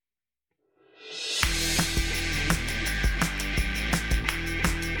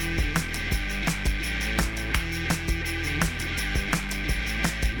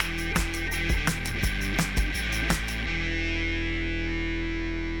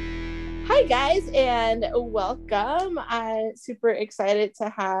Hi guys, and welcome. I'm super excited to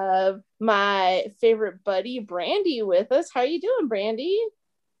have my favorite buddy Brandy with us. How are you doing, Brandy?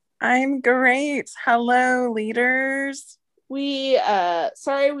 I'm great. Hello, leaders.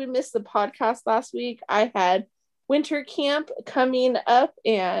 Sorry we missed the podcast last week. I had winter camp coming up,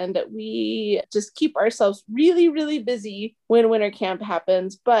 and we just keep ourselves really, really busy when winter camp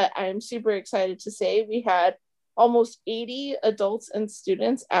happens. But I'm super excited to say we had almost 80 adults and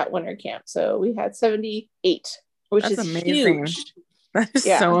students at winter camp. So we had 78, which That's is amazing. huge. That is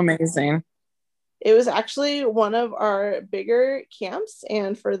so amazing. It was actually one of our bigger camps,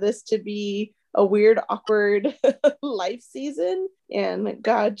 and for this to be a weird, awkward life season, and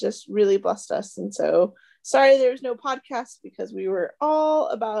God just really blessed us. And so, sorry there's no podcast because we were all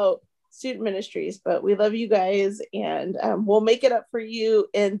about student ministries, but we love you guys, and we'll make it up for you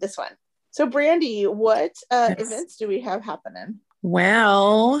in this one. So, Brandy, what Yes. events do we have happening?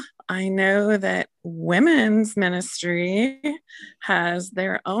 Well, I know that women's ministry has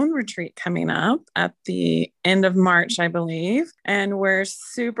their own retreat coming up at the end of March, I believe. And we're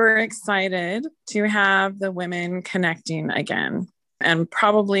super excited to have the women connecting again. And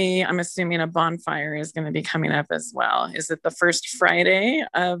probably, I'm assuming a bonfire is going to be coming up as well. Is it the first Friday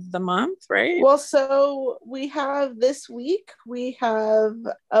of the month, right? Well, so we have this week, we have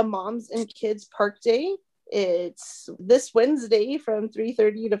a Moms and Kids Park Day. It's this Wednesday from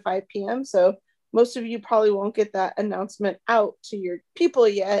 3:30 to 5 p.m. So most of you probably won't get that announcement out to your people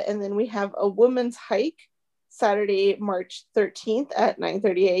yet. And then we have a women's hike Saturday, March 13th at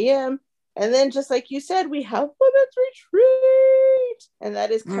 9:30 a.m. And then just like you said, we have women's retreat. And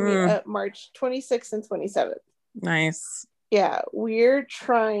that is coming up March 26th and 27th. Nice. Yeah, we're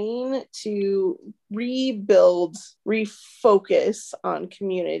trying to rebuild, refocus on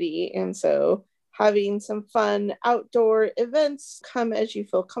community. And so having some fun outdoor events, come as you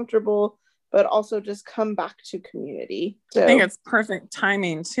feel comfortable, but also just come back to community. So I think it's perfect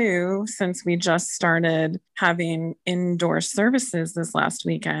timing too, since we just started having indoor services this last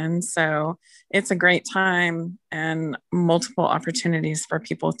weekend. So it's a great time and multiple opportunities for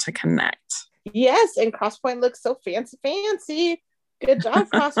people to connect. Yes, and Crosspoint looks so fancy. Good job,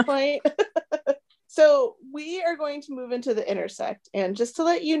 Crosspoint. So we are going to move into the Intersect. And just to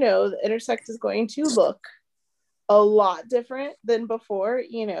let you know, the Intersect is going to look a lot different than before.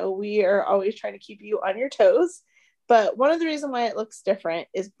 You know, we are always trying to keep you on your toes. But one of the reasons why it looks different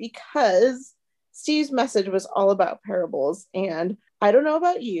is because Steve's message was all about parables. And I don't know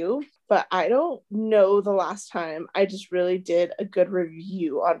about you, but I don't know the last time I just really did a good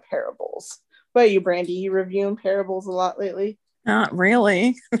review on parables. What about you, Brandy? You reviewing parables a lot lately? Not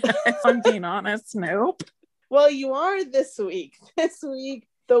really. If I'm being honest, nope. Well, you are this week. This week,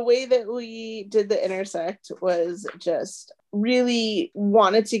 the way that we did the Intersect was just really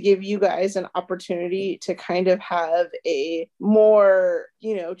wanted to give you guys an opportunity to kind of have a more,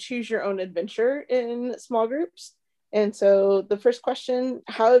 choose your own adventure in small groups. And so the first question,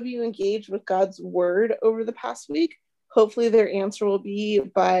 how have you engaged with God's word over the past week? Hopefully their answer will be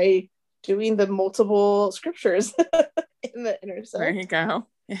by doing the multiple scriptures in the Intersect. There you go.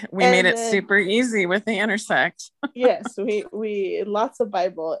 We made it super easy with the Intersect. Yes, we lots of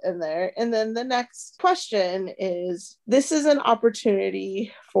Bible in there. And then the next question is, this is an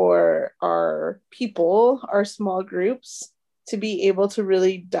opportunity for our people, our small groups, to be able to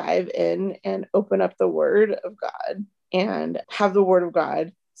really dive in and open up the word of God and have the word of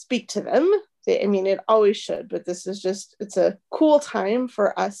God speak to them. I mean, it always should, but this is just, it's a cool time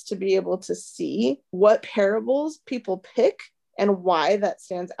for us to be able to see what parables people pick and why that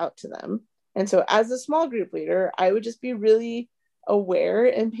stands out to them. And so as a small group leader, I would just be really aware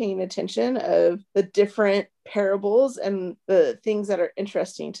and paying attention of the different parables and the things that are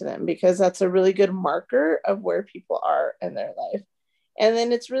interesting to them, because that's a really good marker of where people are in their life. And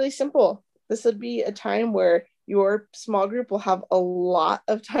then it's really simple. This would be a time where your small group will have a lot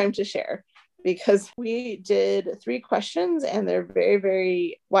of time to share, because we did 3 questions and they're very,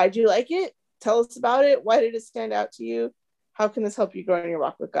 very, why'd you like it? Tell us about it. Why did it stand out to you? How can this help you grow in your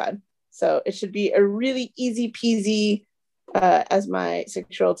walk with God? So it should be a really easy peasy, as my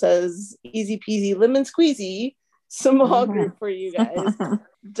 6-year-old says, easy peasy lemon squeezy small group for you guys,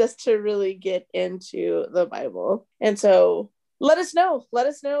 just to really get into the Bible. And so let us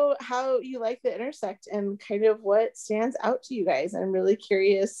know how you like the Intersect and kind of what stands out to you guys. I'm really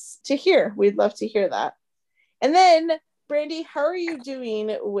curious to hear. We'd love to hear that. And then, Brandy, how are you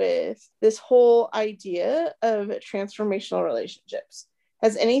doing with this whole idea of transformational relationships?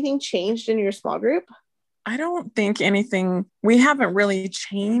 Has anything changed in your small group? I don't think we haven't really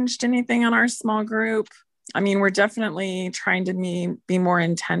changed anything on our small group. I mean, we're definitely trying to be more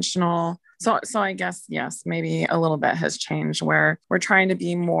intentional So I guess, yes, maybe a little bit has changed where we're trying to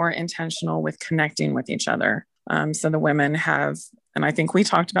be more intentional with connecting with each other. So the women have, and I think we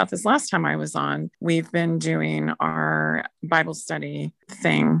talked about this last time I was on, we've been doing our Bible study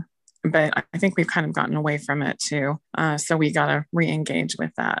thing, but I think we've kind of gotten away from it too. So we got to re-engage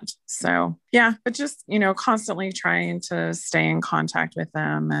with that. So yeah, but just, constantly trying to stay in contact with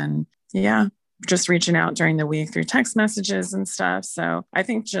them, and yeah, just reaching out during the week through text messages and stuff. So I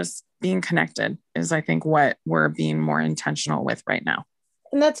think just being connected is, I think, what we're being more intentional with right now.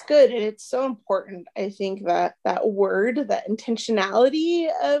 And that's good. And it's so important. I think that that word, that intentionality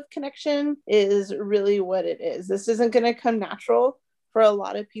of connection is really what it is. This isn't going to come natural for a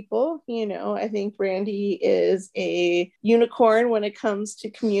lot of people. I think Brandy is a unicorn when it comes to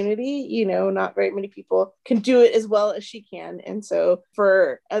community. Not very many people can do it as well as she can. And so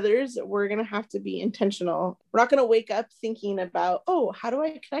for others, we're going to have to be intentional. We're not going to wake up thinking about, oh, how do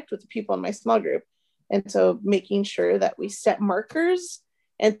I connect with the people in my small group? And so making sure that we set markers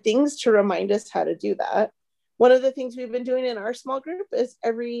and things to remind us how to do that. One of the things we've been doing in our small group is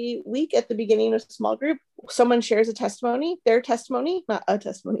every week at the beginning of small group, someone shares a testimony, their testimony, not a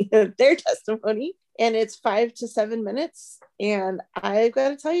testimony, their testimony, and it's 5 to 7 minutes. And I've got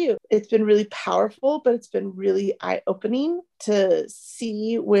to tell you, it's been really powerful, but it's been really eye-opening to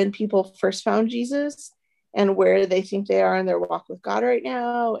see when people first found Jesus and where they think they are in their walk with God right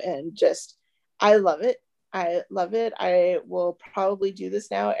now. And just, I love it. I love it. I will probably do this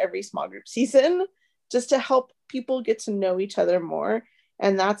now every small group season just to help people get to know each other more.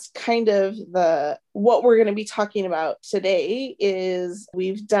 And that's kind of what we're going to be talking about today is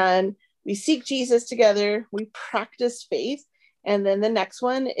we seek Jesus together, we practice faith, and then the next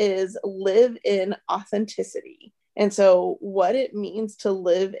one is live in authenticity. And so what it means to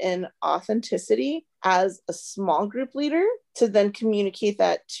live in authenticity as a small group leader to then communicate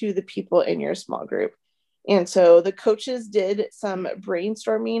that to the people in your small group. And so the coaches did some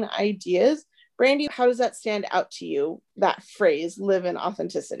brainstorming ideas. Brandy, how does that stand out to you, that phrase, live in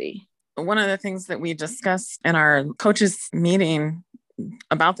authenticity? One of the things that we discussed in our coaches meeting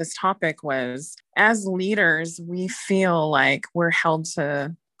about this topic was, as leaders, we feel like we're held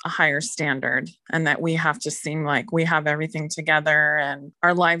to a higher standard and that we have to seem like we have everything together and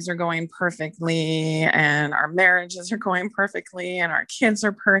our lives are going perfectly and our marriages are going perfectly and our kids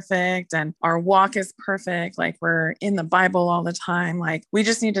are perfect and our walk is perfect. Like we're in the Bible all the time. Like we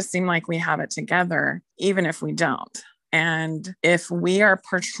just need to seem like we have it together, even if we don't. And if we are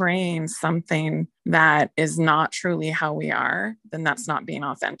portraying something that is not truly how we are, then that's not being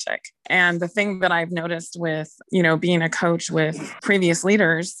authentic. And the thing that I've noticed with, being a coach with previous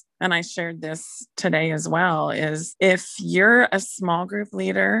leaders, and I shared this today as well, is if you're a small group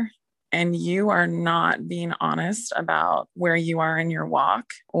leader and you are not being honest about where you are in your walk,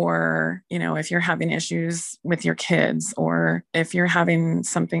 or, if you're having issues with your kids, or if you're having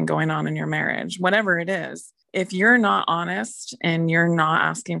something going on in your marriage, whatever it is, if you're not honest and you're not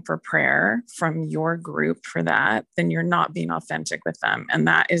asking for prayer from your group for that, then you're not being authentic with them. And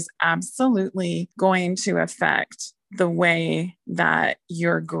that is absolutely going to affect the way that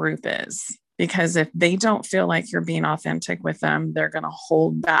your group is. Because if they don't feel like you're being authentic with them, they're going to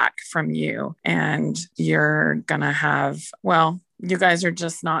hold back from you. And you're going to have, you guys are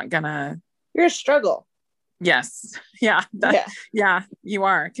just not going to. You're a struggle. Yes. Yeah. Yeah, you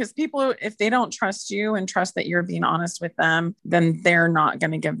are. Because people, if they don't trust you and trust that you're being honest with them, then they're not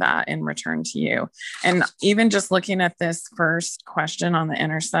going to give that in return to you. And even just looking at this first question on the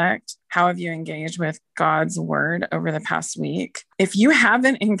intersect, how have you engaged with God's word over the past week? If you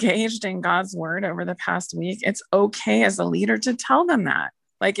haven't engaged in God's word over the past week, it's okay as a leader to tell them that.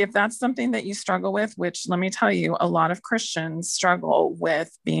 Like if that's something that you struggle with, which let me tell you, a lot of Christians struggle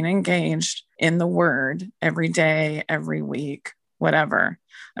with being engaged in the word every day, every week, whatever.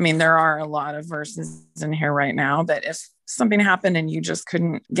 I mean, there are a lot of verses in here right now, but if something happened and you just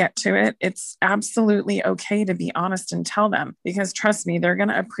couldn't get to it, it's absolutely okay to be honest and tell them, because trust me, they're going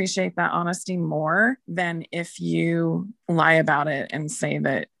to appreciate that honesty more than if you lie about it and say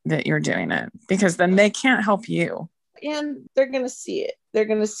that you're doing it, because then they can't help you. And they're going to see it. They're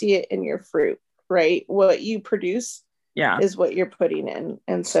going to see it in your fruit, right? What you produce is what you're putting in.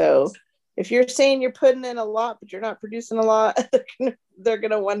 And so if you're saying you're putting in a lot, but you're not producing a lot, they're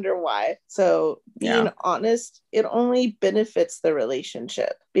going to wonder why. So being honest, it only benefits the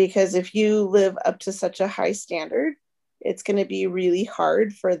relationship, because if you live up to such a high standard, it's going to be really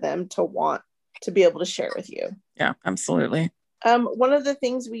hard for them to want to be able to share with you. Yeah, absolutely. One of the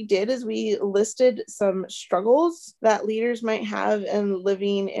things we did is we listed some struggles that leaders might have in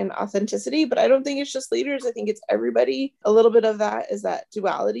living in authenticity, but I don't think it's just leaders. I think it's everybody. A little bit of that is that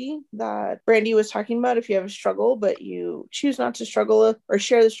duality that Brandy was talking about. If you have a struggle, but you choose not to struggle or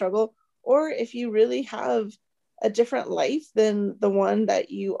share the struggle, or if you really have a different life than the one that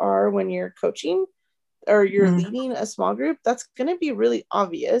you are when you're coaching, or you're leading a small group, that's going to be really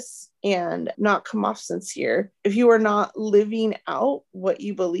obvious and not come off sincere. If you are not living out what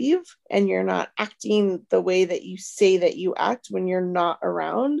you believe and you're not acting the way that you say that you act when you're not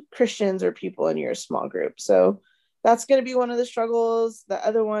around Christians or people in your small group. So that's going to be one of the struggles. The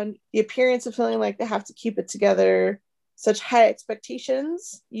other one, the appearance of feeling like they have to keep it together. Such high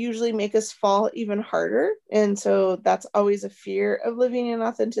expectations usually make us fall even harder. And so that's always a fear of living in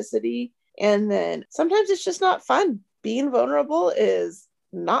authenticity. And then sometimes it's just not fun. Being vulnerable is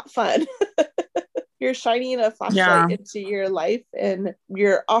not fun. You're shining a flashlight into your life and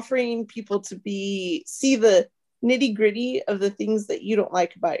you're offering people to see the nitty gritty of the things that you don't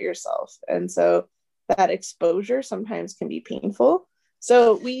like about yourself. And so that exposure sometimes can be painful.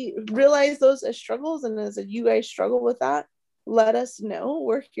 So we realize those as struggles, and as you guys struggle with that, let us know.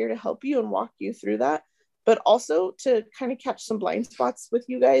 We're here to help you and walk you through that, but also to kind of catch some blind spots with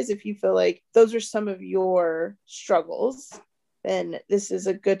you guys. If you feel like those are some of your struggles, then this is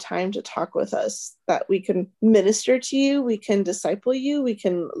a good time to talk with us, that we can minister to you, we can disciple you, we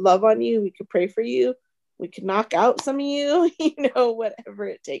can love on you, we can pray for you, we can knock out some of you, whatever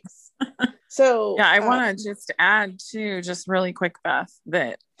it takes. So yeah, I want to just add too, just really quick, Beth,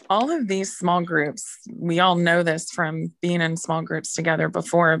 that all of these small groups, we all know this from being in small groups together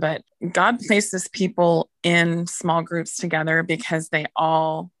before, but God places people in small groups together because they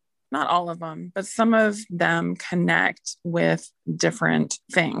all, not all of them, but some of them connect with different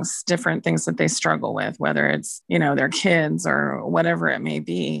things that they struggle with, whether it's, their kids or whatever it may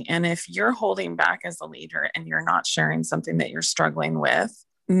be. And if you're holding back as a leader and you're not sharing something that you're struggling with,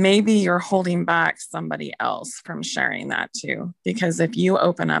 maybe you're holding back somebody else from sharing that too. Because if you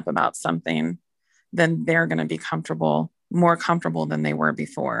open up about something, then they're going to be more comfortable than they were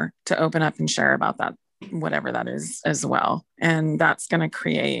before to open up and share about that, whatever that is as well. And that's going to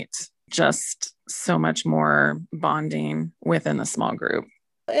create just so much more bonding within the small group.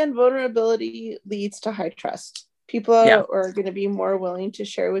 And vulnerability leads to high trust. People are going to be more willing to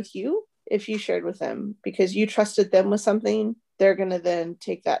share with you if you shared with them, because you trusted them with something. They're going to then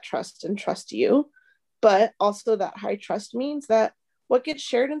take that trust and trust you. But also that high trust means that what gets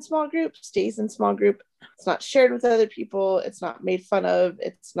shared in small group stays in small group. It's not shared with other people. It's not made fun of.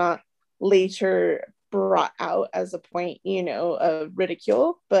 It's not later brought out as a point, of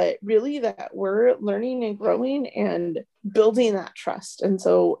ridicule, but really that we're learning and growing and building that trust. And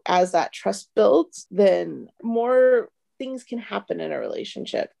so as that trust builds, then more things can happen in a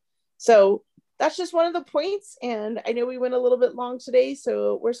relationship. So that's just one of the points. And I know we went a little bit long today,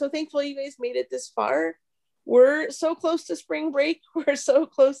 so we're so thankful you guys made it this far. We're so close to spring break. We're so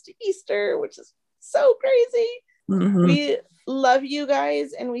close to Easter, which is so crazy. Mm-hmm. We love you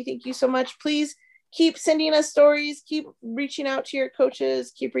guys and we thank you so much. Please keep sending us stories, keep reaching out to your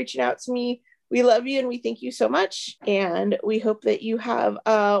coaches, keep reaching out to me. We love you and we thank you so much. And we hope that you have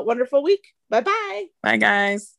a wonderful week. Bye-bye. Bye, guys.